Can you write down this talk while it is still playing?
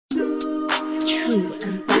true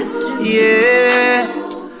ambassador. Yeah.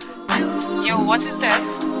 Yo, what is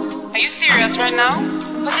this? Are you serious right now?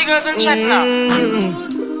 Put your girls in chat now.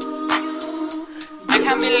 I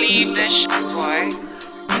can't believe this shit, boy.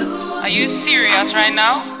 Are you serious right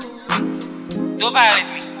now? Don't violate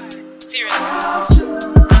me. Seriously.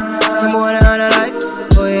 Some boy on a life.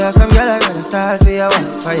 Boy, you have some girl I gonna start for your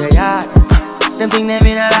wife, for your yard. Them think them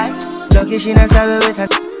in a life. Lucky she not sorry with her.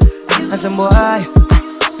 And some boy,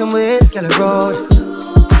 some ways girl road.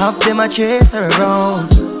 Half them a chase her around.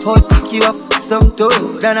 Hold pick you up some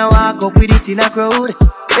toe. Then I walk up with it in a crowd.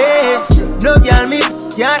 Hey, no girl me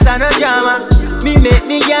can't stand no drama. Me make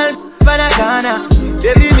me girl for the corner.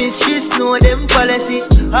 Baby miss she know them policy.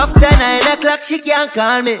 After 9 o'clock she can't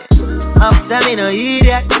call me. After me no hear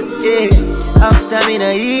that, yeah. After me no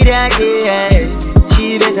hear that, yeah.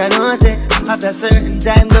 She better know say after certain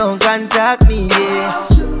time don't contact me, yeah.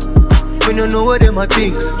 We don't know what them a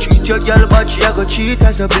think. Treat your girl but she a go cheat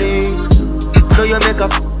as a blink. So you make her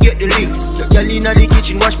get the link. Your girl inna the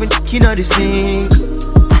kitchen wash me inna the sink.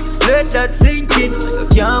 Let that sink in. You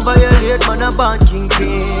can't violate man a born king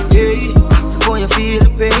queen, yeah. So when you feel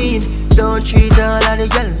the pain, don't treat all of the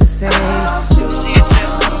girls the same. See it too.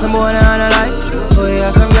 Some boy on a life. Boy, you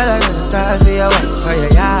from girl I gonna start for your wife, for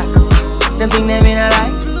your yard. Them think them in a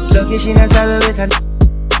life. Lucky she not sorry with her.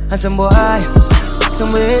 And some boy,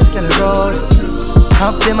 some ways can roll.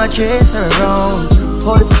 Half them a chase her around.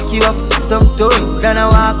 Hold the fuck you up some toe. Then I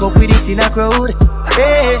walk up with it in a crowd.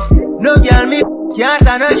 Hey, no girl me can't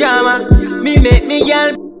stand no drama. Me make me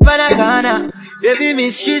girl for the corner. Every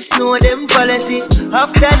miss she know them policy.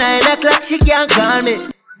 After 9 o'clock she can't call me.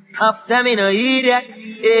 After me no hear that,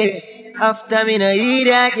 yeah. After me no hear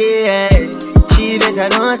that, yeah. She better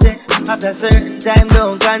know say after certain time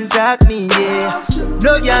don't contact me, yeah.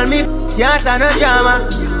 No girl me can't stand no drama.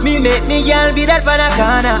 Me make me girl be that for the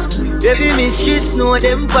corner. Every miss she know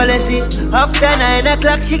them policy. After 9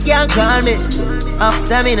 o'clock she can't call me.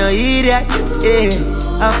 After me no hear that, yeah.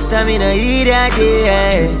 After me no hear that,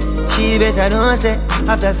 yeah. She better know say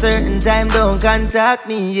after certain time don't contact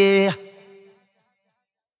me, yeah.